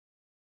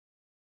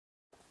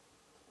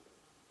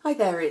Hi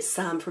there, it's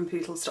Sam from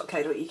poodles.co.uk.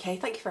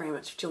 Thank you very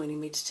much for joining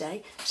me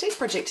today. Today's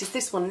project is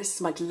this one. This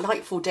is my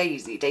delightful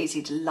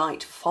Daisy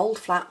Delight fold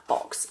flat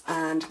box,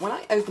 and when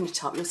I open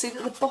it up you'll see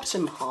that the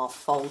bottom half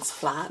folds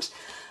flat.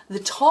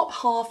 The top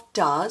half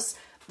does,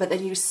 but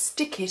then you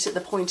stick it at the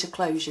point of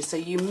closure. So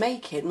you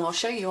make it, and I'll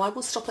show you, I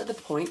will stop at the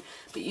point,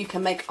 but you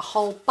can make a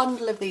whole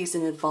bundle of these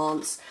in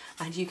advance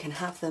and you can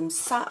have them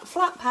sat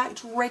flat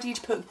packed, ready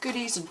to put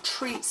goodies and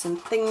treats and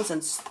things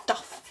and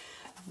stuff,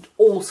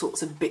 all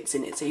sorts of bits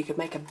in it. So you could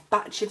make a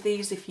batch of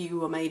these if you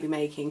were maybe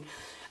making,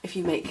 if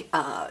you make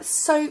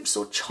soaps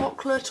or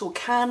chocolate or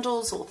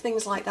candles or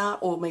things like that,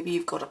 or maybe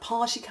you've got a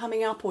party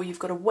coming up or you've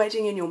got a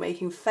wedding and you're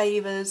making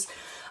favours.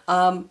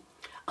 And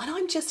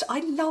I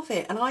love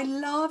it, and I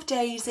love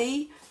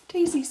Daisy.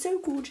 Daisy's so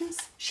gorgeous.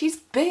 She's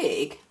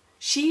big.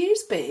 She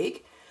is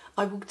big.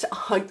 I'm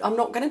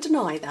not going to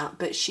deny that,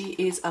 but she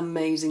is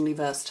amazingly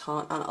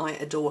versatile and I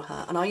adore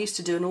her. And I used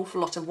to do an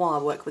awful lot of wire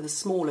work with a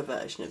smaller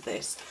version of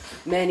this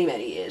many,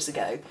 many years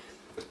ago.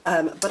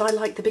 But I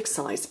like the big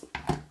size.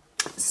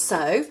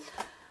 So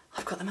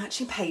I've got the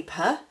matching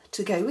paper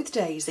to go with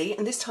Daisy,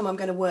 and this time I'm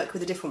going to work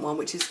with a different one,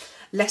 which is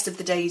less of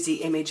the Daisy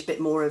image, a bit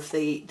more of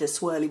the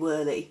swirly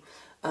whirly.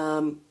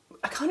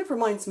 It kind of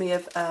reminds me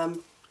of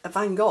a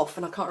Van Gogh,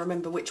 and I can't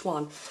remember which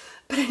one.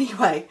 But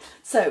anyway,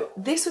 so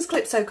this was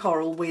Calypso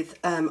Coral with,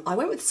 I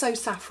went with So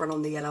Saffron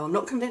on the yellow. I'm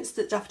not convinced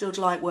that Daffodil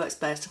Delight works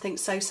best. I think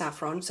So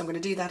Saffron, so I'm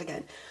going to do that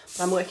again.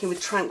 But I'm working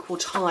with Tranquil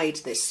Tide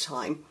this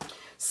time.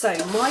 So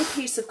my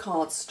piece of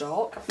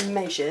cardstock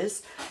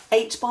measures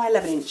 8 by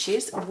 11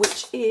 inches,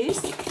 which is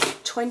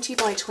 20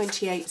 by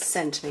 28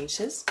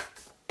 centimetres.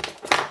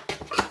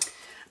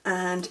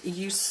 And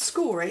you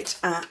score it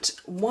at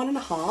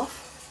 1.5,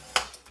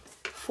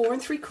 4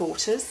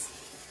 3/4,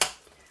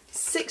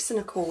 6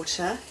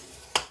 1/4,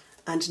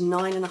 and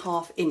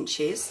 9.5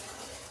 inches,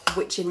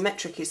 which in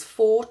metric is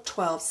 4,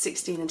 12,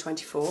 16 and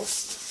 24.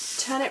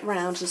 Turn it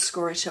round and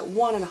score it at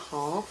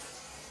 1.5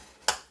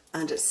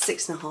 and at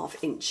 6.5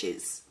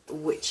 inches,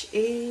 which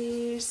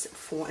is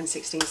 4 and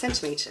 16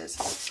 centimetres.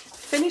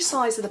 Finished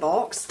size of the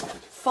box,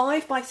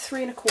 5 by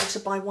 3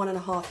 1/4 by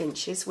 1.5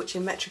 inches, which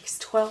in metric is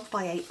 12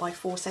 by 8 by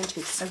 4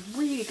 centimetres, so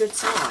really good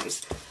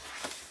size.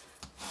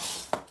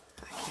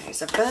 Okay,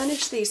 so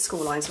burnish these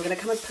score lines. We're going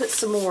to come and put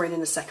some more in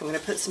a second. We're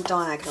going to put some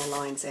diagonal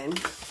lines in.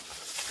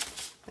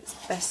 It's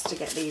best to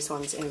get these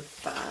ones in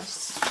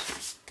first.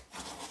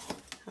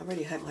 I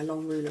really hope my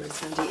long ruler is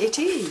handy. It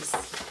is!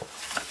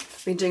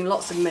 I've been doing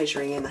lots of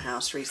measuring in the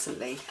house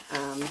recently.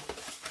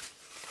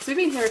 So we've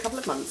been here a couple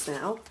of months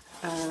now.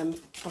 I'm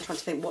trying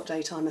to think what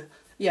date I'm...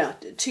 Yeah,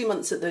 2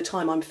 months at the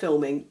time I'm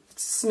filming,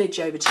 smidge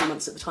over 2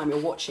 months at the time you're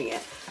watching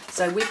it.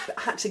 So we've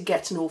had to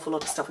get an awful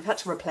lot of stuff. We've had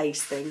to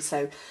replace things,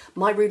 so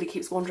my ruler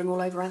keeps wandering all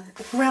over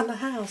around the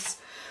house.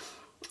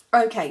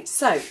 Okay,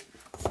 so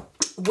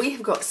we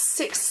have got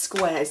 6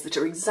 squares that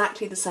are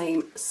exactly the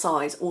same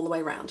size all the way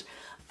around.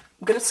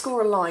 I'm going to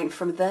score a line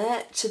from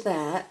there to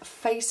there,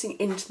 facing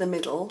into the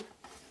middle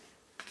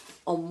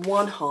on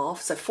one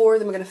half. So 4 of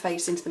them are going to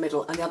face into the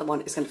middle, and the other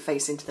one is going to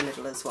face into the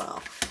middle as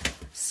well.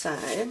 So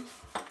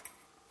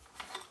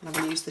I'm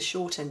going to use the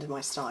short end of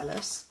my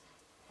stylus.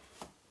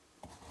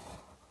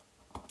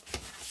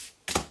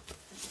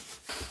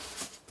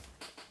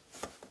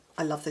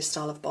 I love this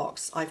style of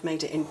box. I've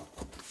made it in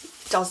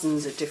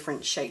dozens of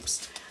different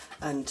shapes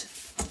and,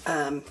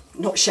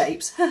 not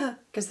shapes,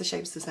 because the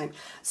shape's the same,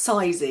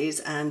 sizes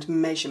and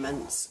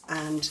measurements,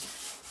 and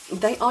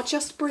they are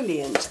just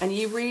brilliant, and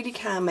you really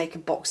can make a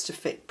box to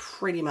fit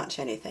pretty much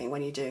anything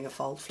when you're doing a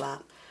fold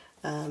flat.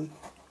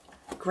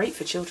 Great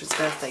for children's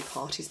birthday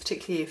parties,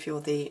 particularly if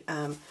you're the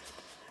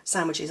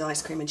sandwiches,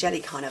 ice cream and jelly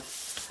kind of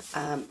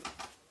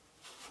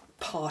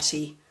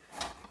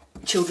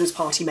children's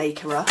party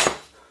maker-er.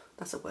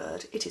 That's a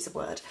word. It is a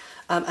word.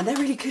 And they're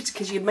really good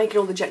because you're making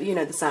all the,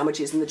 the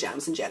sandwiches and the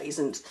jams and jellies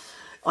and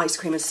ice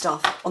cream and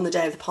stuff on the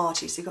day of the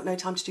party, so you've got no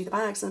time to do the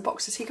bags and the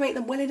boxes, so you can make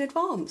them well in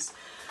advance.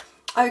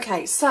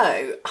 Okay,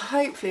 so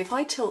hopefully if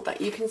I tilt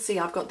that you can see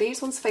I've got these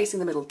ones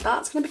facing the middle.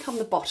 That's going to become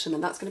the bottom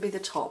and that's going to be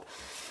the top.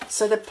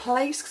 So the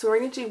place, because we're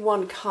going to do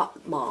one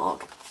cut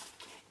mark,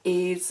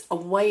 is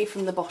away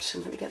from the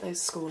bottom. Let me get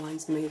those score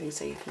lines moving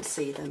so you can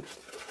see them.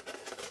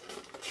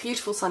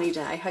 Beautiful sunny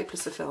day,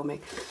 hopeless for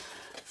filming.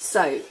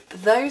 So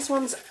those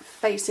ones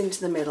face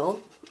into the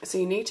middle, so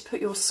you need to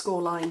put your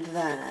score line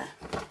there.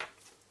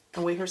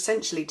 And we're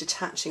essentially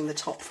detaching the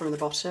top from the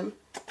bottom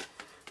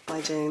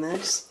by doing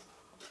this.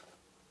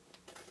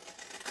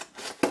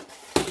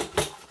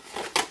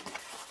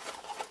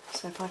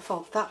 So if I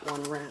fold that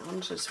one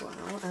round as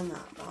well, and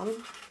that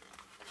one,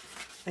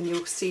 and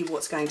you'll see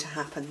what's going to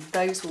happen.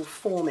 Those will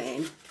form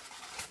in,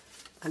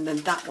 and then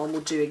that one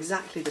will do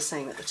exactly the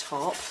same at the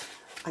top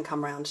and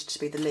come round to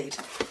be the lid.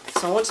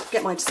 So I want to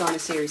get my designer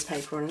series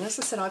paper on, and as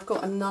I said, I've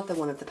got another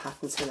one of the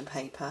patterns in the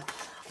paper.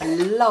 I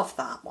love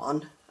that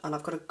one, and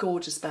I've got a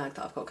gorgeous bag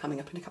that I've got coming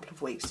up in a couple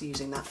of weeks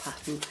using that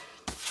pattern.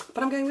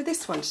 But I'm going with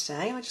this one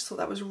today. I just thought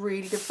that was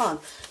really good fun.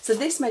 So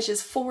this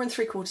measures 4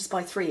 3/4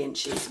 by 3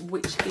 inches,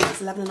 which is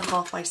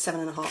 11.5 by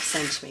 7.5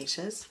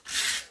 centimetres.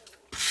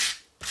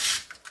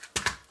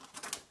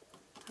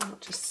 I'll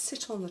just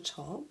sit on the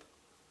top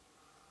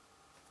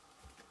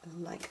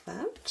like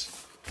that.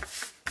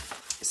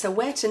 So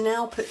where to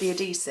now put the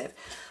adhesive?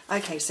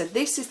 Okay, so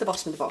this is the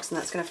bottom of the box and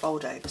that's going to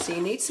fold over. So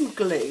you need some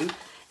glue.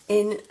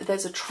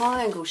 There's a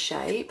triangle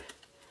shape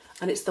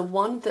and it's the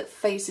one that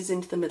faces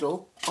into the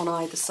middle on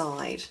either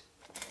side.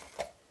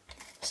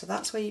 So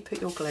that's where you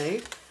put your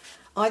glue,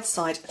 either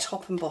side,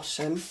 top and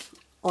bottom,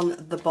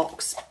 on the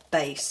box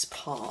base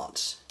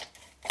part.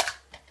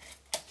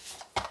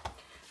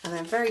 And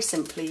then very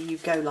simply you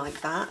go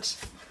like that,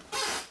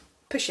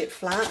 push it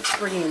flat,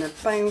 bring in a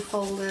bone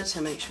folder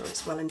to make sure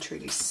it's well and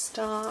truly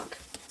stuck.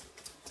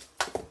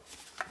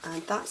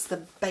 And that's the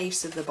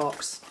base of the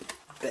box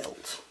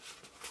built.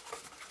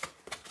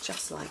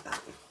 Just like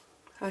that.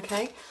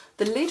 Okay,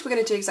 the lid we're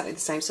going to do exactly the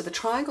same. So the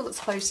triangle that's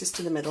closest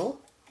to the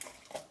middle,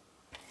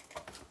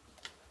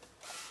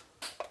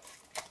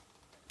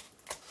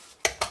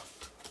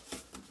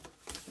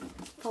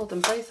 fold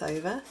them both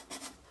over,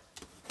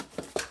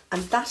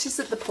 and that is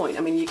at the point,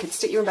 I mean you could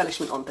stick your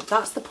embellishment on, but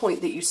that's the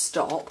point that you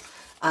stop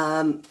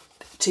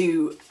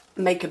to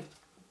make a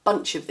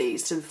bunch of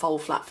these to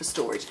fold flat for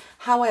storage.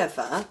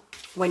 However,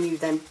 when you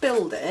then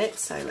build it,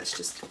 so let's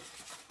just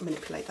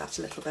manipulate that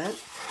a little bit,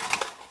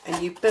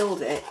 and you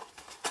build it,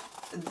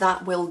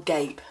 that will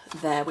gape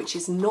there, which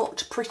is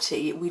not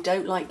pretty. We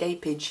don't like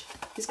gapage.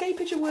 Is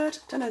gapage a word?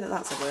 Don't know that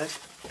that's a word.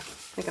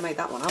 I think I made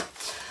that one up.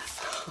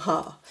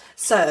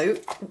 So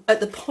at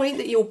the point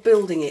that you're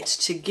building it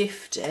to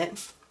gift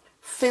it,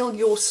 fill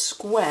your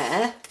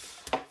square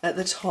at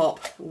the top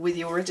with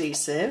your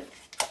adhesive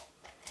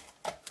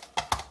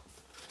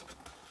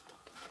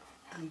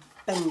and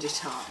bend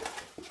it up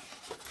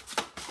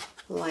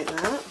like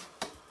that.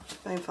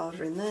 Bone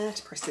folder in there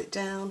to press it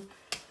down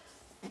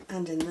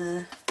and in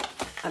there,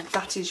 and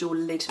that is your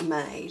lid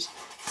made,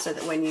 so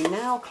that when you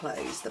now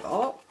close the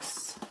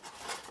box,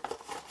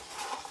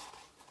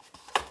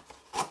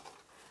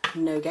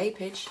 no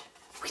gapage.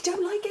 We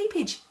don't like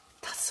gapage.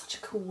 That's such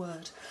a cool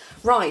word.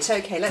 Right,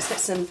 okay, let's get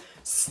some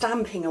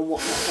stamping and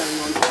whatnot going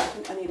on. I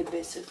think I need a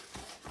bit of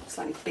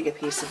slightly bigger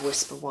piece of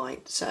Whisper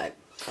White. So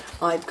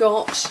I've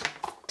got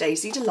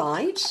Daisy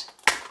Delight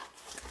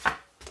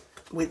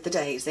with the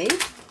daisy.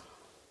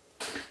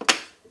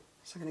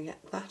 So I'm going to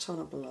get that on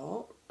a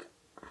block.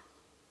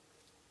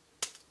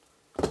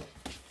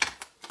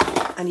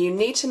 And you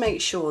need to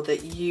make sure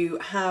that you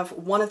have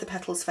one of the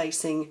petals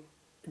facing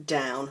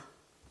down,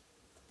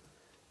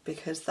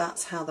 because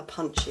that's how the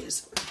punch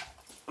is.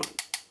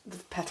 The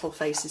petal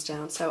faces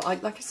down. So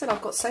like I said,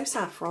 I've got So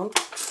Saffron.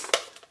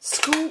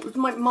 School,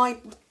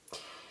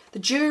 the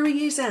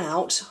jury is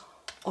out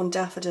on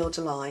Daffodil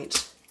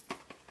Delight.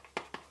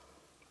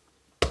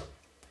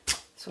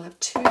 So I'll have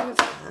 2 of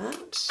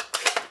that.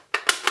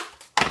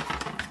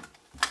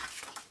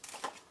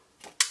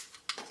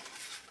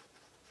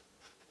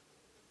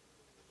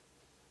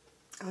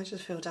 I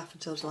just feel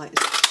Daffodil Delight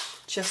is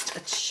just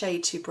a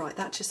shade too bright.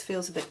 That just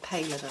feels a bit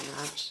paler than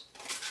that.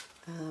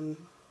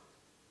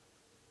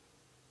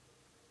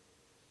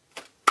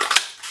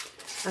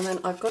 And then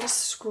I've got a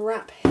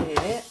scrap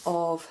here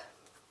of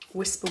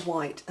Whisper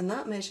White, and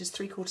that measures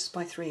 3/4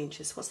 by 3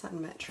 inches. What's that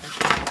in metric?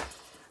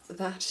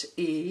 That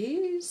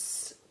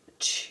is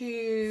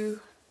 2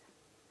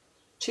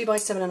 by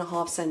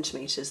 7.5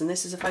 centimetres, and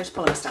this is a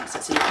photopolymer stamp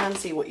set, so you can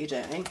see what you're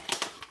doing.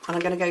 And I'm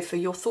going to go for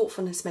Your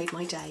Thoughtfulness Made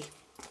My Day.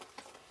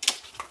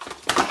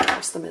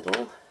 Across the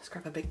middle, let's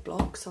grab a big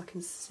block so I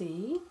can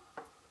see.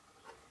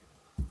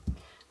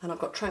 And I've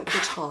got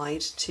Tranquil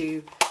Tide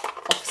to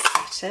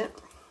offset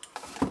it.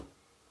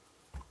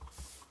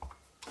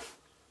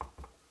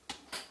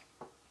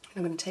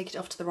 I'm going to take it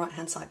off to the right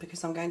hand side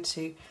because I'm going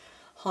to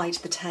hide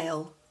the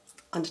tail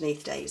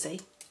underneath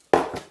Daisy.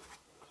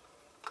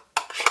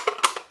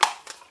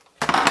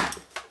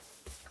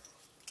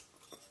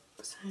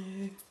 So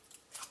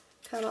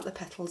curl up the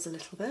petals a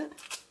little bit.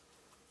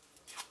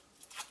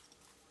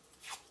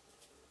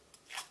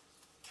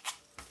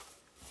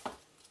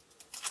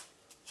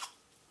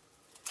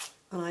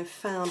 And I've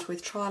found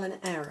with trial and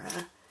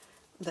error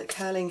that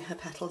curling her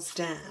petals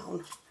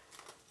down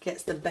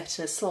gets the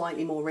better,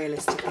 slightly more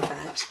realistic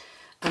effect.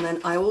 And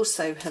then I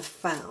also have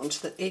found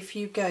that if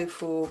you go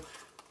for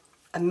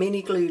a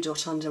mini glue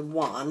dot under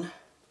one,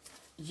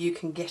 you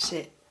can get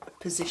it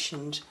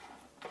positioned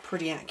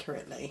pretty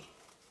accurately.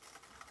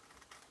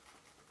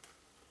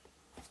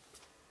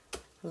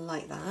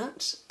 Like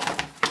that.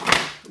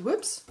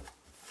 Whoops.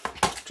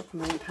 Drop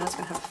them in the pan. It's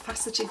going to have a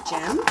faceted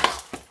gem.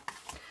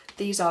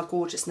 These are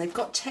gorgeous and they've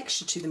got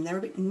texture to them. They're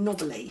a bit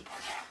knobbly.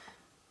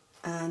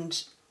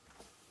 And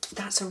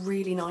that's a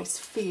really nice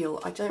feel.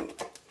 I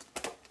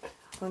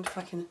wonder if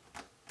I can,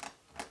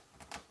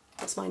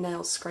 that's my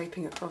nails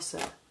scraping across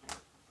it.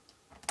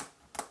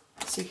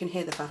 So you can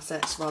hear the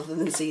facets rather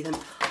than see them.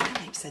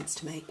 That makes sense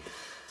to me.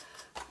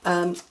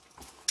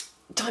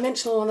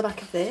 Dimensional on the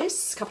back of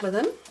this, a couple of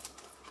them.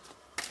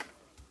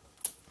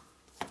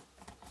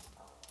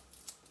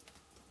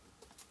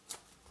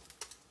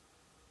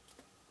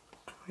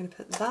 I'm going to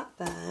put that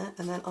there,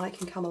 and then I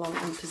can come along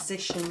and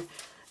position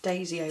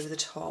Daisy over the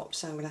top.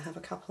 So I'm going to have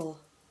a couple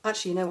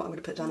Actually, you know what, I'm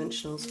going to put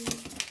dimensionals.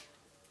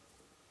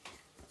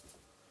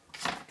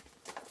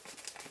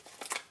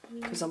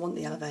 Because I want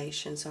the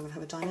elevation, so I'm going to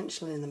have a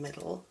dimensional in the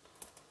middle.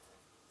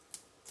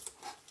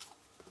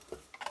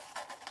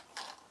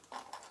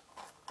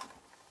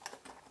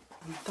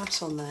 And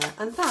that on there.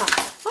 And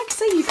that, like I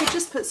say, you could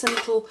just put some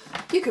little,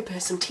 you could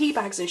put some tea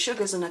bags and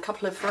sugars and a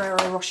couple of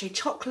Ferrero Rocher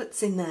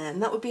chocolates in there,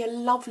 and that would be a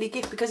lovely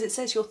gift because it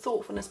says your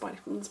thoughtfulness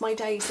brightens my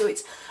day, so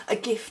it's a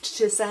gift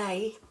to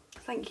say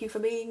thank you for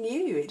being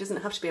you. It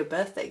doesn't have to be a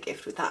birthday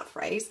gift with that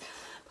phrase,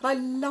 but I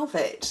love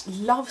it.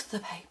 Love the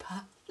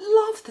paper,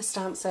 love the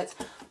stamp sets,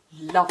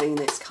 loving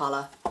this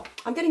colour.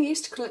 I'm getting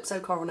used to Calypso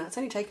Coral now. It's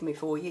only taken me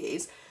 4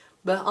 years,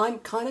 but I'm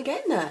kind of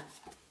getting there.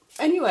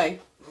 Anyway,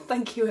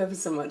 thank you ever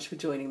so much for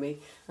joining me,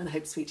 and I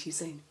hope to speak to you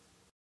soon.